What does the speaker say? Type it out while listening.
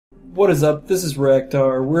What is up? This is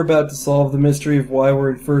Raktar. We're about to solve the mystery of why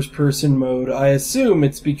we're in first-person mode. I assume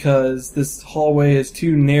it's because this hallway is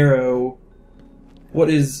too narrow. What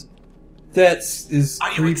is... That is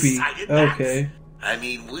creepy. Are you excited, Max? Okay. I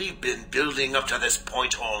mean, we've been building up to this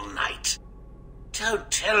point all night. Don't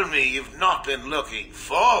tell me you've not been looking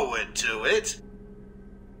forward to it.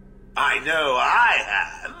 I know I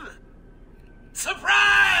have.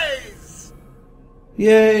 Surprise!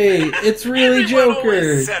 Yay! It's really Everyone Joker!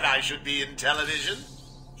 always said I should be in television.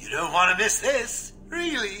 You don't want to miss this,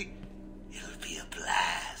 really. It'll be a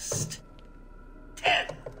blast. 10,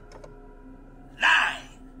 9,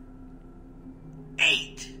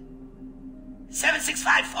 8, 7, 6,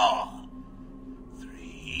 5, 4,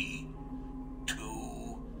 3, 2,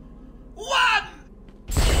 1.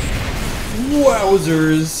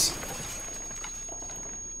 Wowzers!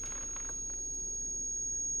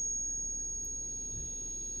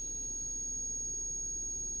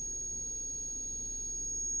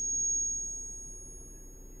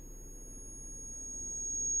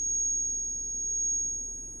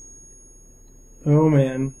 Oh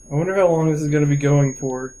man, I wonder how long this is gonna be going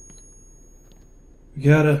for. We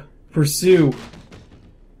gotta pursue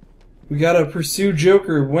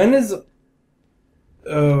Joker. When is...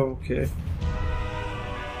 Oh, okay.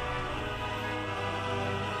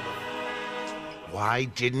 Why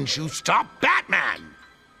didn't you stop Batman?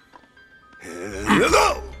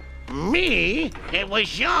 Me? It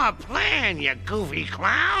was your plan, you goofy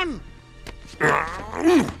clown.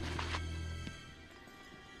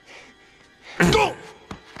 Go!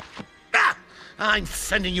 Ah, I'm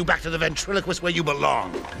sending you back to the ventriloquist where you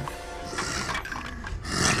belong.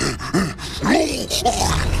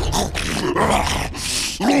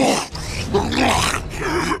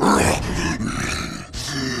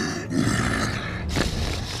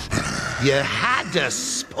 You had to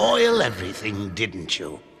spoil everything, didn't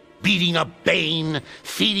you? Beating up Bane,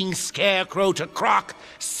 feeding Scarecrow to Croc,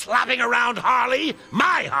 slapping around Harley,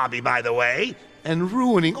 my hobby, by the way, and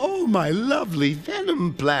ruining all my lovely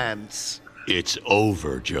venom plants. It's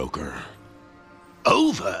over, Joker.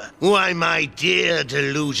 Over? Why, my dear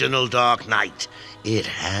delusional Dark Knight, it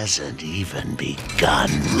hasn't even begun.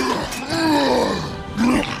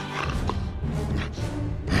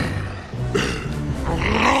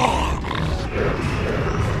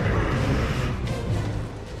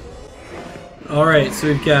 Alright, so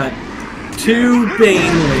we've got 2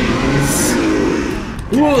 Banelings.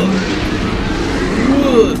 Whoa!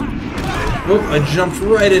 Whoa! Oh, I jumped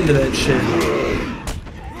right into that shit.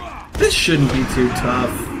 This shouldn't be too tough.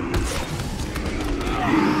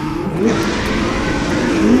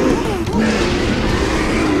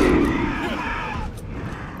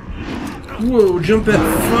 Whoa, jump at...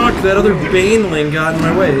 Fuck, that other Baneling got in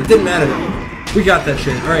my way. It didn't matter though. We got that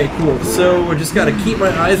shit. Alright, cool. So, I just gotta keep my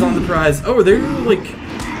eyes on the prize. Oh, they're like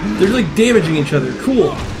damaging each other.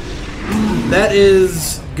 Cool. That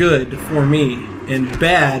is good for me. And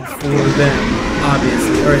bad for them,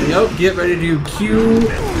 obviously. Alright, yep, get ready to do Q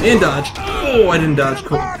and dodge. Oh, I didn't dodge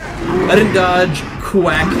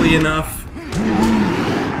quackly enough.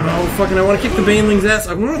 Oh, fucking, I want to kick the Baneling's ass.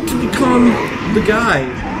 I want to become the guy.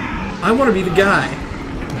 I want to be the guy.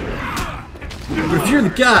 But if you're the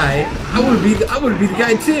guy, I want to be the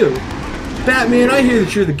guy too. Batman, I hear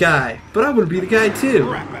that you're the guy, but I want to be the guy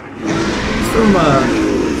too. It's from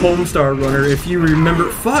Homestar Runner, if you remember.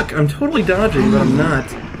 Fuck, I'm totally dodging, but I'm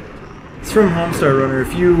not. It's from Homestar Runner.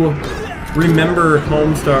 If you remember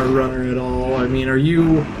Homestar Runner at all, I mean, are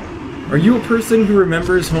you a person who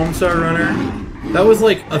remembers Homestar Runner? That was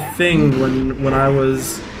like a thing when I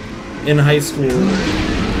was in high school.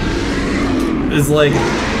 Is like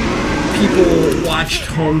people watched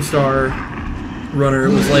Homestar Runner.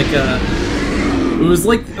 It was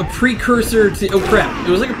like a precursor to... Oh crap!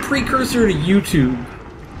 It was like a precursor to YouTube.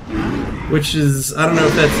 Which is... I don't know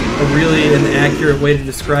if that's really an accurate way to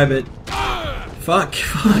describe it. Fuck. I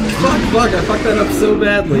fucked that up so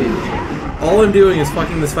badly. All I'm doing is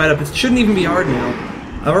fucking this fight up. It shouldn't even be hard now.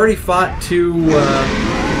 I've already fought two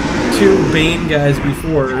Bane guys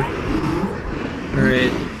before.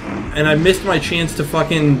 Alright. And I missed my chance to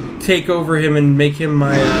fucking take over him and make him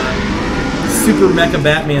my Super Mecha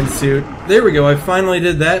Batman suit. There we go, I finally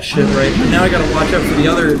did that shit right. But now I gotta watch out for the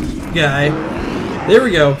other guy. There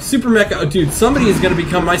we go, Super Mecha... Oh, dude, somebody is gonna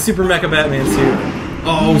become my Super Mecha Batman suit.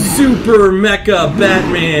 Oh, Super Mecha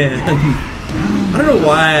Batman! I don't know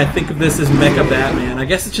why I think of this as Mecha Batman. I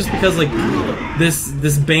guess it's just because, like,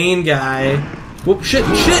 this Bane guy... Whoop, shit!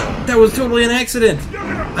 That was totally an accident!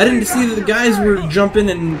 I didn't see that the guys were jumping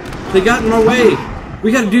and they got in my way.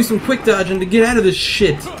 We gotta do some quick dodging to get out of this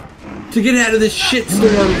shit. To get out of this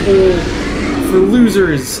shitstorm hole for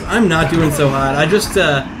losers. I'm not doing so hot. I just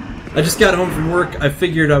got home from work. I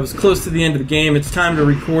figured I was close to the end of the game. It's time to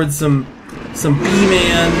record some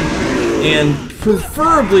B-Man, and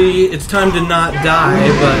preferably it's time to not die,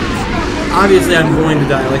 but obviously I'm going to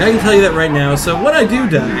die. Like, I can tell you that right now. So when I do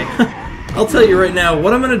die, I'll tell you right now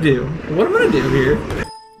what I'm gonna do. What I'm gonna do here.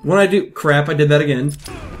 When I do... Crap, I did that again.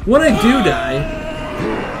 When I do die,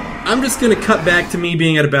 I'm just gonna cut back to me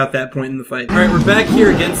being at about that point in the fight. Alright, we're back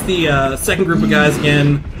here against the second group of guys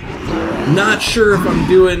again. Not sure if I'm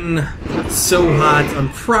doing so hot. I'm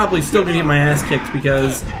probably still gonna get my ass kicked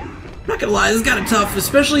because, I'm not gonna lie, this is kinda tough,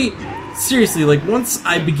 especially, seriously, like, once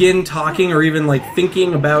I begin talking or even, like,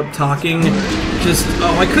 thinking about talking, just,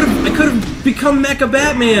 oh, I could've become Mecha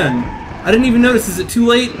Batman! I didn't even notice. Is it too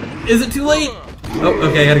late? Is it too late? Oh,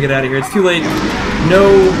 okay, I gotta get out of here. It's too late.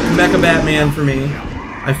 No Mecha Batman for me.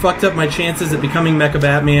 I fucked up my chances at becoming Mecha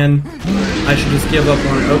Batman. I should just give up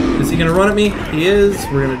on it. Oh, is he gonna run at me? He is.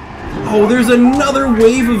 We're gonna... Oh, there's another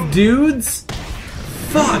wave of dudes?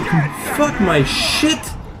 Fuck. Fuck my shit.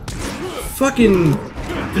 Fucking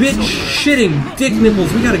bitch shitting dick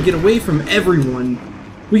nipples. We gotta get away from everyone.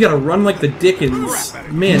 We gotta run like the Dickens.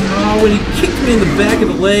 Man, oh, when he kicked me in the back of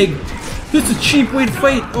the leg. That's a cheap way to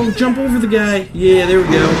fight. Oh, jump over the guy. Yeah, there we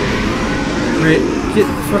go. Right, get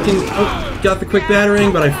fucking... Oh, got the quick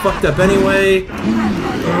battering, but I fucked up anyway.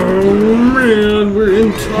 Oh, man, we're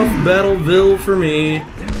in tough Battleville for me.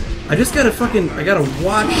 I just gotta fucking... I gotta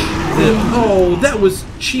watch the... Oh, that was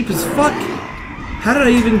cheap as fuck. How did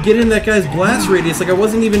I even get in that guy's blast radius? Like, I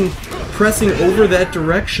wasn't even pressing over that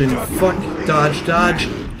direction. Fuck. Dodge, dodge.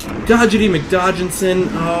 Dodgety McDodginson.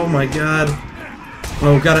 Oh, my God.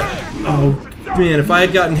 Oh, gotta... Oh, man, if I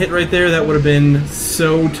had gotten hit right there, that would have been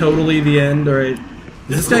so totally the end. Alright.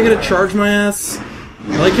 Is this guy gonna charge my ass?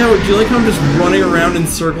 Do you like how I'm just running around in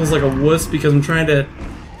circles like a wuss because I'm trying to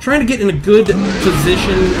get in a good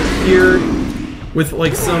position here with,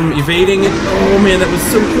 like, some evading. Oh, man, that was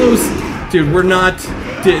so close. Dude, we're not...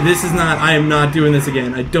 This is not... I am not doing this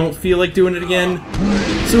again. I don't feel like doing it again,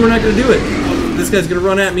 so we're not gonna do it. Oh, this guy's gonna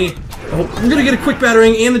run at me. Oh, we're gonna get a quick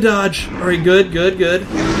battering and the dodge. Alright, good, good, good.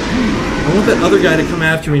 I want that other guy to come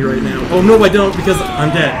after me right now. Oh, no, I don't, because I'm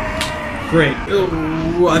dead. Great.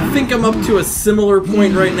 Oh, I think I'm up to a similar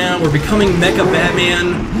point right now. We're becoming Mecha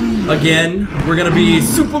Batman again. We're gonna be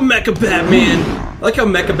Super Mecha Batman. I like how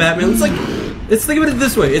Mecha Batman... Let's think of it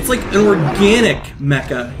this way. It's like an organic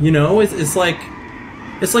mecha, you know? It's like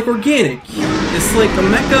organic. It's like a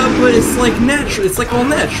mecha, but it's like natural. It's like all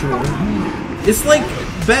natural. It's like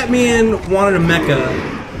Batman wanted a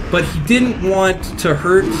mecha, but he didn't want to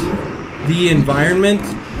hurt the environment.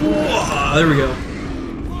 Whoa, there we go.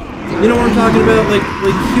 You know what I'm talking about?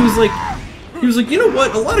 He was like, you know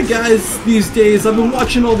what? A lot of guys these days, I've been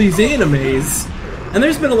watching all these animes, and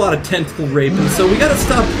there's been a lot of tentacle rape, and so we gotta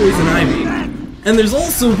stop Poison Ivy. And there's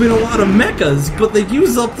also been a lot of mechas, but they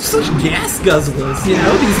use up such gas guzzlers, you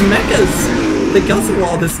know? These mechas, they guzzle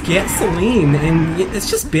all this gasoline, and it's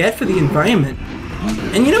just bad for the environment.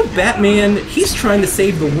 And you know, Batman, he's trying to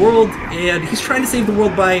save the world, and he's trying to save the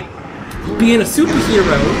world by being a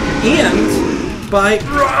superhero, and by...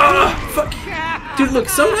 Fuck. Dude, look,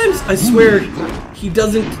 sometimes I swear he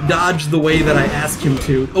doesn't dodge the way that I ask him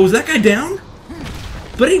to. Oh, is that guy down?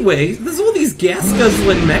 But anyway, there's all these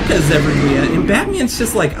gas-guzzling mechas everywhere, and Batman's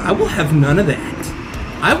just like, I will have none of that.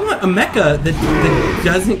 I want a mecha that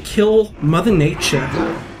doesn't kill Mother Nature.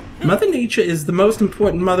 Mother Nature is the most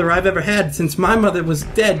important mother I've ever had since my mother was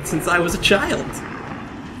dead since I was a child.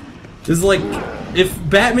 It's like, if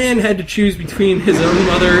Batman had to choose between his own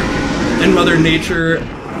mother and Mother Nature...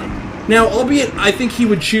 Now, albeit, I think he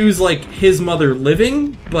would choose, like, his mother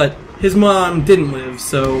living, but his mom didn't live,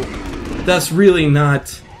 so... That's really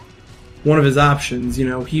not one of his options, you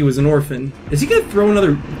know, he was an orphan. Is he gonna throw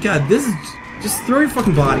another... God, this is... Just throw your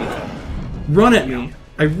fucking body. Run at me.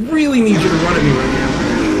 I really need you to run at me right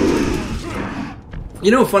now.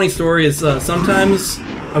 You know, a funny story is, sometimes...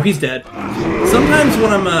 Oh, he's dead. Sometimes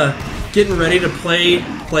when I'm, getting ready to play,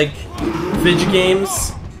 like, video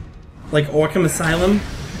games, like Arkham Asylum,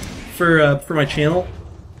 for my channel...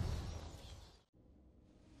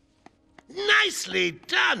 Nicely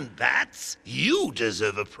done, Bats. You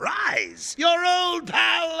deserve a prize. Your old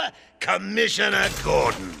pal, Commissioner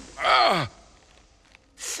Gordon.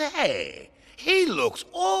 Say, he looks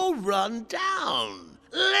all run down.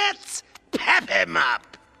 Let's pep him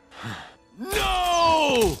up.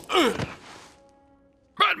 No!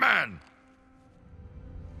 Batman!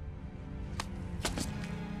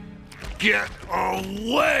 Get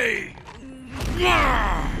away!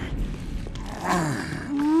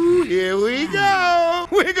 Here we go.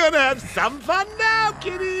 We're gonna have some fun now,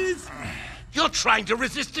 kiddies. You're trying to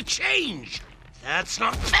resist a change. That's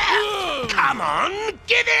not fair. Come on,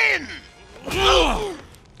 give in.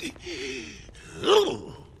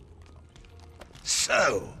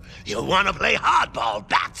 So, you want to play hardball,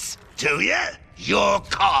 Bats, do you? Your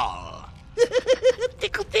call.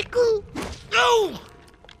 Tickle, tickle. Oh!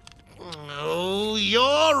 Oh,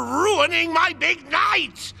 you're ruining my big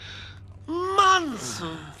night! Months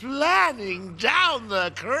of planning down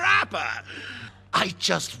the crapper. I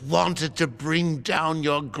just wanted to bring down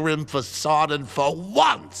your grim facade and for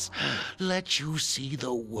once let you see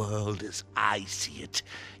the world as I see it,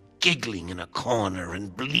 giggling in a corner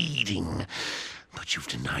and bleeding. But you've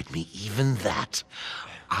denied me even that.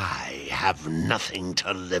 I have nothing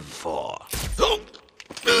to live for.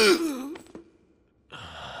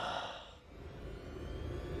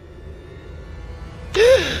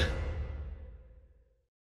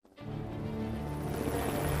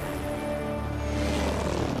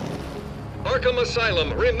 Arkham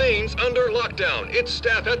Asylum remains under lockdown, its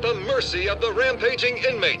staff at the mercy of the rampaging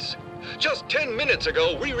inmates. Just 10 minutes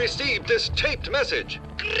ago, we received this taped message.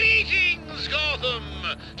 Greetings, Gotham!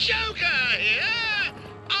 Joker here!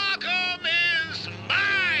 Arkham is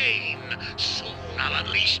mine! Soon I'll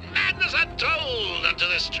unleash madness untold onto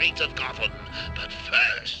the streets of Gotham. But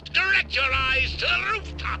first, direct your eyes to the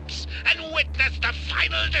rooftops and witness the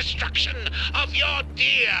final destruction of your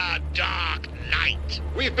dear Dark Knight.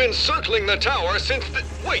 We've been circling the tower since the...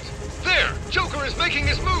 Wait! There! Joker is making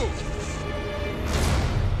his move!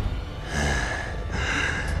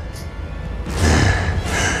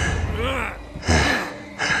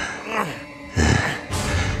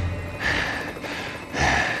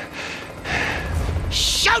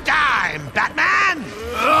 Showtime, Batman!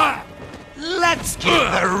 Let's give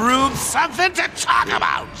the room something to talk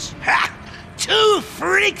about! Ha! Two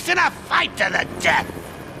freaks in a fight to the death!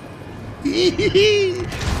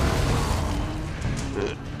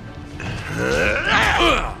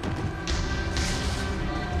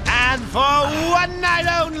 And for one night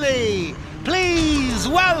only, please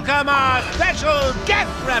welcome our special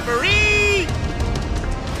guest referee,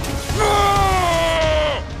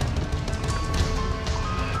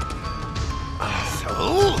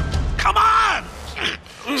 So, come on!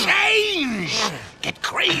 Change! Get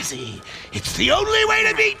crazy! It's the only way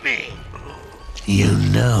to beat me! You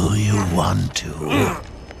know you want to.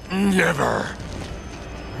 Never.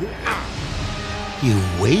 You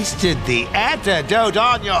wasted the antidote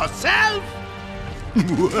on yourself?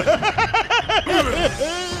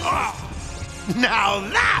 Now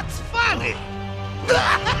that's funny!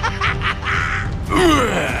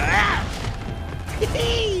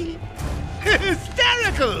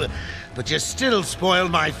 Hysterical! But you still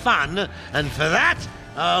spoiled my fun, and for that,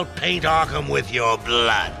 I'll paint Arkham with your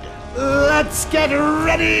blood. Let's get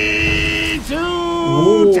ready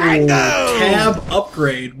to tango! Cab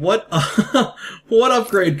upgrade. What what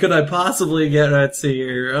upgrade could I possibly get? Let's see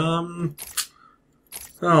here. Oh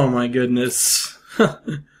my goodness.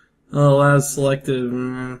 Allows selective.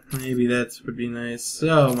 Maybe that would be nice.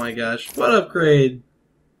 Oh my gosh. What upgrade?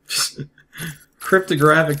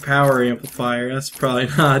 Cryptographic power amplifier. That's probably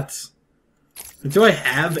not. Do I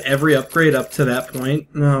have every upgrade up to that point?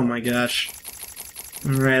 Oh my gosh.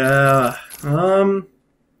 Alright,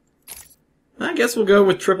 I guess we'll go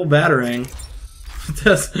with triple batarang.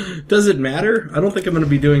 Does it matter? I don't think I'm gonna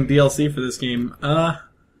be doing DLC for this game. Do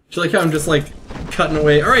you like how I'm just like cutting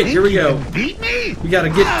away? Alright, here we go. Beat me? We gotta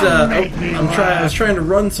get I was trying to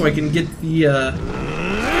run so I can get the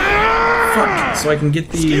fuck. So I can get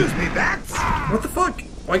the Excuse me, Bats. What the fuck?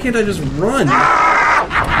 Why can't I just run?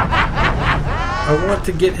 I want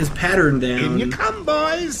to get his pattern down. In you come,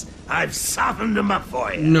 boys. I've softened them up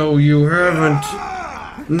for you. No, you haven't.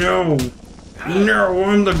 No. No,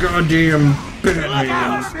 I'm the goddamn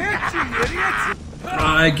Batman.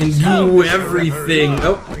 I can do everything.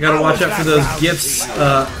 Oh, I gotta watch out for those gifts,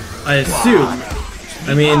 I assume.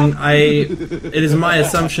 I mean, it is my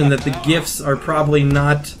assumption that the gifts are probably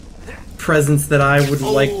not presents that I would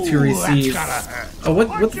like to receive. Oh,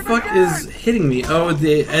 what the fuck is hitting me? Oh,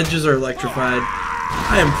 the edges are electrified.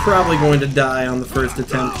 I am probably going to die on the first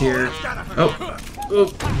attempt here. Oh.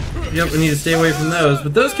 Yep, we need to stay away from those.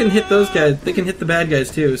 But those can hit those guys. They can hit the bad guys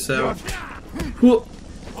too, so...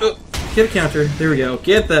 Get a counter. There we go.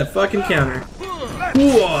 Get that fucking counter.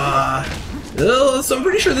 So I'm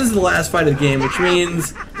pretty sure this is the last fight of the game, which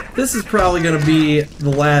means this is probably going to be the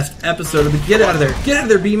last episode of the... Get out of there. Get out of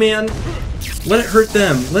there, B-Man. Let it hurt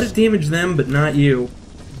them. Let it damage them, but not you.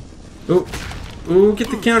 Ooh, get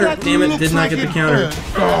the counter. Damn it, did not get the counter.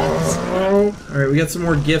 Alright, we got some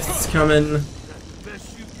more gifts coming.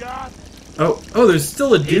 Oh, there's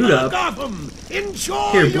still a dude up. Gotham,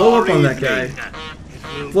 enjoy Here, blow your up on that guy.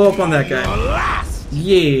 evening. Blow up on that guy. Your last.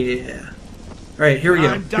 Yeah. Alright, here we go.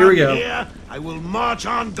 I'm Here we done go. here. I will march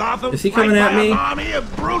on Gotham. Is he coming at me? An army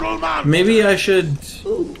of brutal monsters. Maybe I should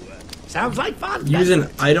Sounds like fun. use an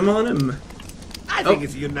item on him. I think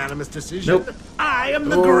it's a unanimous decision. Nope. I am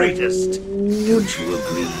the greatest. Don't you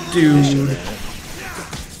agree? Dude.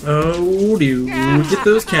 Oh, dude. Get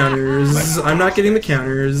those counters. I'm not getting the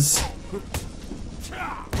counters.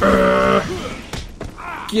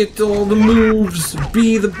 Get all the moves.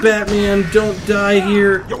 Be the Batman. Don't die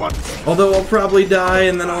here. Although I'll probably die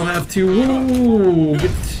and then I'll have to... Ooh,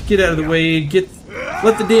 get out of the way.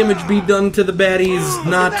 Let the damage be done to the baddies,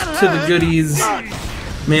 not to the goodies.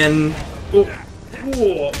 Man.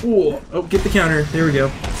 Oh, get the counter. There we go.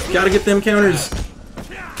 Gotta get them counters.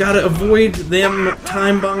 Gotta avoid them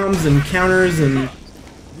time bombs and counters and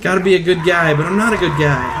gotta be a good guy, but I'm not a good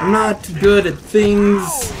guy. I'm not good at things.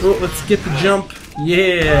 Oh, let's get the jump.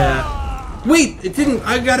 Yeah. Wait, it didn't.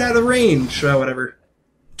 I got out of range. Whatever.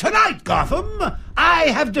 Tonight, Gotham, I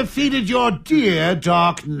have defeated your dear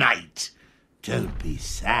Dark Knight. Don't be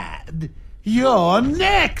sad. You're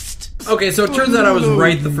next. Okay, so it turns out I was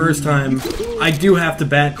right the first time. I do have to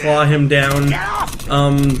bat claw him down.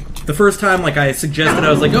 The first time, like I suggested,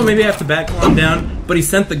 I was like, oh, maybe I have to bat claw him down. But he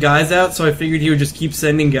sent the guys out, so I figured he would just keep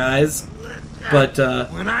sending guys. But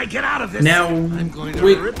when I get out of this, now, I'm going to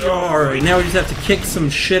wait, rip your alright, now we just have to kick some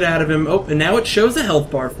shit out of him. Oh, and now it shows a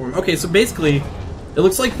health bar for him. Okay, so basically, it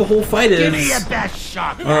looks like the whole fight Give me is, your best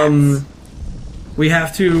shot. we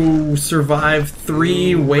have to survive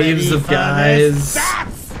 3 waves of guys.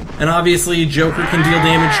 And obviously, Joker can deal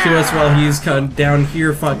damage to us while he's kind of down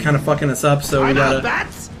here kind of fucking us up, so we gotta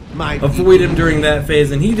avoid him during that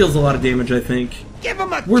phase, and he deals a lot of damage, I think.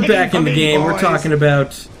 We're back in the game. We're talking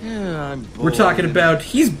about...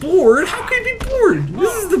 he's bored? How could he be bored?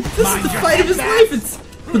 This is the fight of his life. It's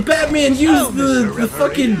the Batman used the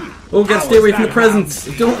fucking... Oh, gotta stay away from the presents.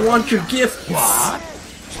 I don't want your gifts.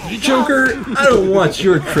 Joker, I don't want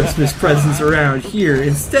your Christmas presents around here.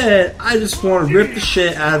 Instead, I just want to rip the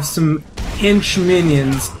shit out of some hench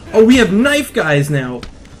minions. Oh, we have knife guys now.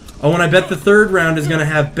 Oh, and I bet the third round is gonna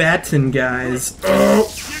have baton guys. Oh,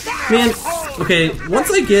 man. Okay, once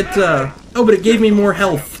I get, oh, but it gave me more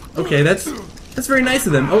health. Okay, that's very nice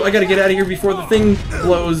of them. Oh, I gotta get out of here before the thing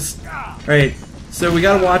blows. Alright, so we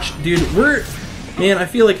gotta watch, dude, man, I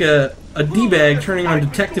feel like a D-bag turning on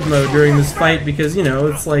detective mode during this fight because, you know,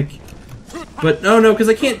 it's like... But, no, because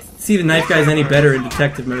I can't see the knife guys any better in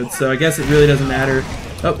detective mode, so I guess it really doesn't matter.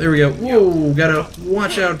 Oh, there we go. Whoa, gotta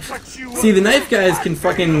watch out. See, the knife guys can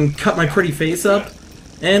fucking cut my pretty face up,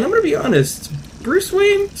 and I'm gonna be honest, Bruce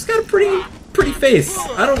Wayne, he's got a pretty face.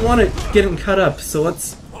 I don't want it getting cut up, so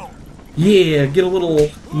let's... Yeah, get a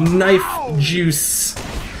little knife juice.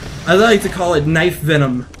 I like to call it knife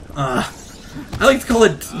venom. I like to call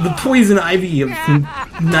it the poison ivy of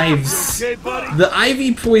knives. The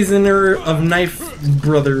ivy poisoner of knife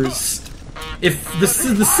brothers. If the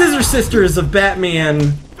Scissor Sisters of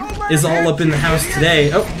Batman is all up in the house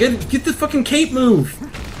today. Oh, get the fucking cape move.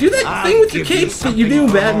 Do that thing with your cape that you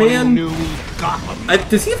do, Batman.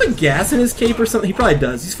 Does he have a gas in his cape or something? He probably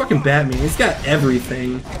does. He's fucking Batman. He's got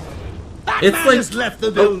everything. It's like just left the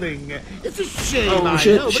building. It's a shame. Oh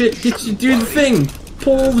shit! Do the thing.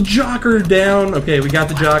 Pull the Joker down. Okay, we got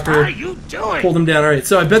the Joker. What are you doing? Pulled him down. Alright,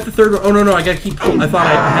 so I bet the third one... Oh, no, I gotta keep... I thought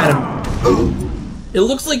I had him. It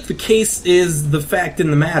looks like the case is the fact in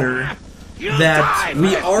the matter that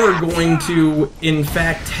we are going to, in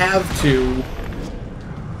fact, have to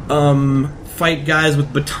fight guys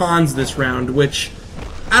with batons this round, which...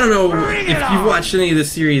 I don't know if you've watched any of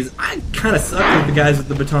this series. I kind of suck with the guys with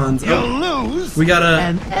the batons. Oh, we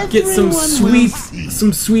gotta get some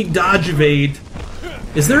sweet dodge evade.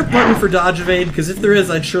 Is there a button for dodge evade? Because if there is,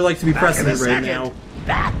 I'd sure like to be pressing it right now.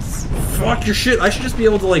 Fuck your shit! I should just be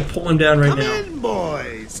able to like pull him down right now. Come in,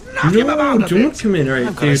 boys. Knock him about a don't bit. come in, alright,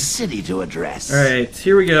 I've got a city to address. Alright,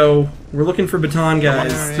 here we go. We're looking for baton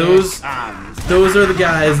guys. Those are the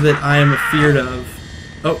guys that I am afeared of.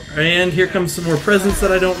 Oh, and here comes some more presents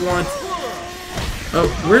that I don't want. Oh,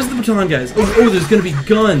 where's the baton guys? Oh, there's gonna be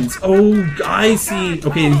guns. Oh, I see.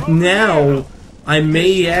 Okay, now I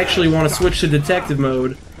may actually want to switch to detective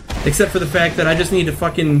mode. Except for the fact that I just need to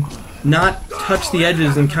fucking not touch the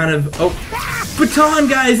edges and kind of... Oh, baton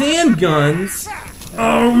guys and guns!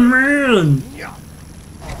 Oh, man!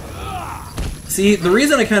 See, the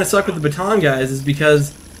reason I kind of suck with the baton guys is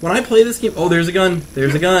because when I play this game... Oh, there's a gun.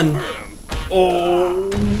 There's a gun. Oh,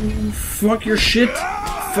 fuck your shit.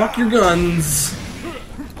 Fuck your guns.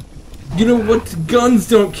 You know what? Guns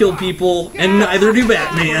don't kill people, and neither do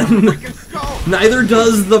Batman. Neither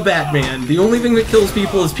does the Batman. The only thing that kills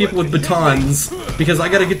people is people with batons, because I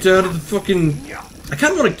gotta get down to the fucking... I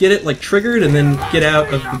kinda wanna get it, like, triggered and then get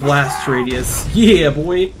out of the blast radius. Yeah,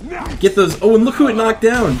 boy! Get those... Oh, and look who it knocked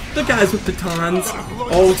down! The guys with batons!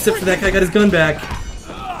 Oh, except for that guy got his gun back.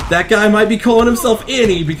 That guy might be calling himself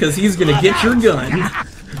Annie, because he's gonna get your gun.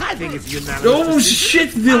 I think it's unanimous. Oh,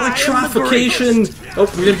 shit! The electrification! Oh,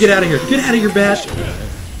 we gotta get out of here. Get out of here, Bat!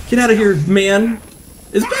 Get out of here, man!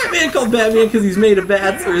 Is Batman called Batman because he's made of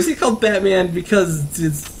bats, or is he called Batman because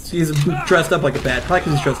he's dressed up like a bat? Probably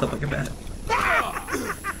because he's dressed up like a bat.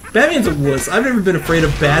 Batman's a wuss. I've never been afraid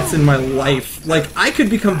of bats in my life. Like, I could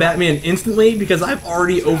become Batman instantly because I've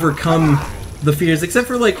already overcome the fears, except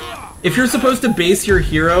for, like, if you're supposed to base your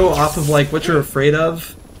hero off of, like, what you're afraid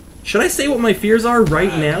of. Should I say what my fears are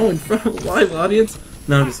right now in front of a live audience?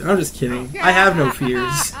 No, I'm just kidding. I have no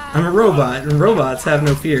fears. I'm a robot, and robots have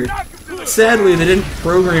no fears. Sadly, they didn't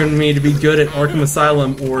program me to be good at Arkham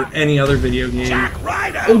Asylum or any other video game.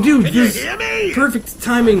 Oh, dude, this perfect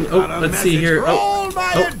timing. Oh, let's see here. Oh,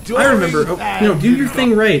 I remember. Oh, no, do your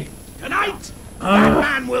thing right.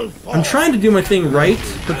 I'm trying to do my thing right,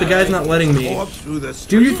 but the guy's not letting me.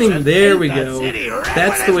 Do your thing. There we go.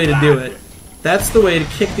 That's the way to do it. That's the way to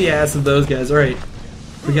kick the ass of those guys. All right.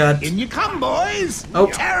 We got... In you come, boys! Oh.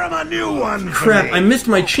 Tear 'em a new one! Crap, I missed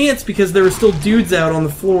my chance because there were still dudes out on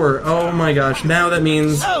the floor. Oh my gosh, now that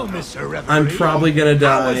means I'm probably gonna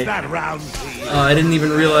die. I didn't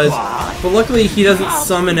even realize. But luckily he doesn't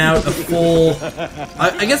summon out a full...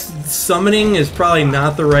 I guess summoning is probably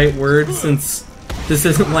not the right word, since this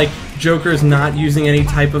isn't like Joker's not using any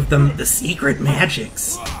type of the secret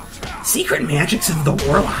magics. Secret magics of the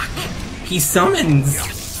Warlock. He summons...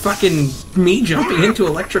 fucking me jumping into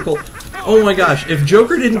electrical... Oh my gosh, if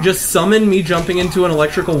Joker didn't just summon me jumping into an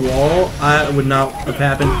electrical wall, I would not have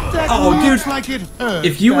happened. Oh, dude,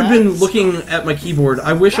 if you had been looking at my keyboard,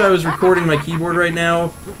 I wish I was recording my keyboard right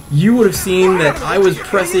now, you would have seen that I was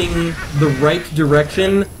pressing the right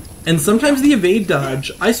direction, and sometimes the evade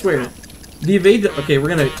dodge, I swear. The evade... Okay, we're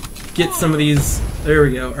gonna get some of these... There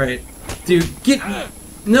we go, alright. Dude, get...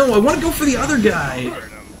 No, I want to go for the other guy!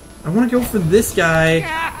 I want to go for this guy.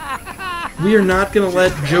 We are not going to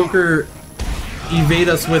let Joker evade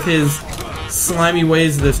us with his slimy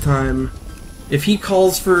ways this time. If he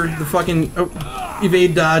calls for the fucking... Oh,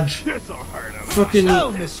 evade dodge. Fucking...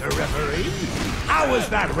 So, Mr. Referee, how was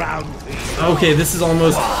that round? Okay, this is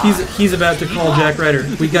almost... He's about to call Jack Ryder.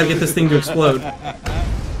 We gotta get this thing to explode.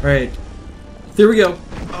 Right. There we go.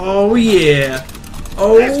 Oh, yeah.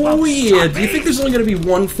 Oh yeah! Do you think there's only going to be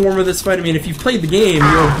one form of this fight? I mean, if you've played the game,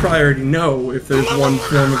 you'll probably already know if there's one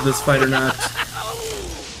form of this fight or not.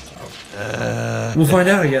 We'll find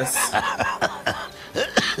out, I guess.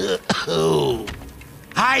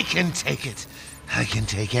 I can take it. I can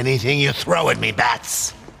take anything you throw at me,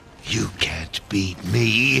 bats. You can't beat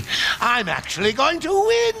me. I'm actually going to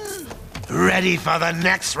win. Ready for the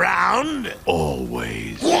next round?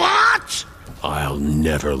 Always. What? I'll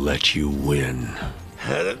never let you win.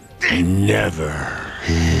 Never.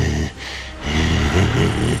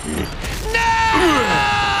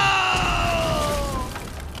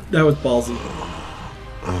 That was ballsy.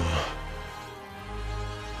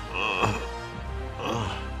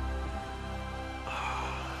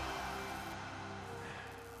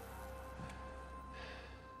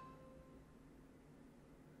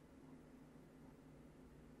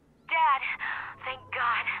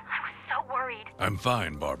 I'm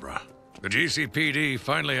fine, Barbara. The GCPD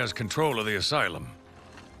finally has control of the asylum.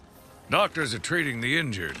 Doctors are treating the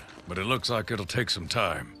injured, but it looks like it'll take some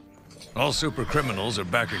time. All super criminals are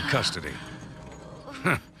back in custody.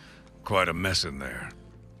 Quite a mess in there.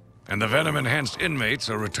 And the venom-enhanced inmates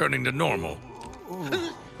are returning to normal.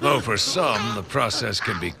 Though for some, the process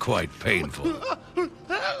can be quite painful. Dad,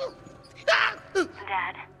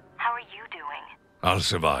 how are you doing? I'll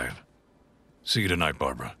survive. See you tonight,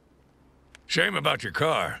 Barbara. Shame about your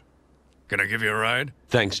car. Can I give you a ride?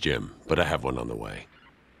 Thanks, Jim, but I have one on the way.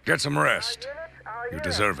 Get some rest. You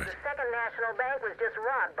deserve it. The Second National Bank was just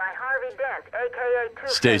robbed by Harvey Dent, a.k.a.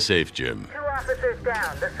 Two-Face. Stay safe, Jim. 2 officers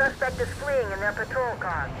down. The suspect is fleeing in their patrol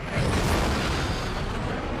car.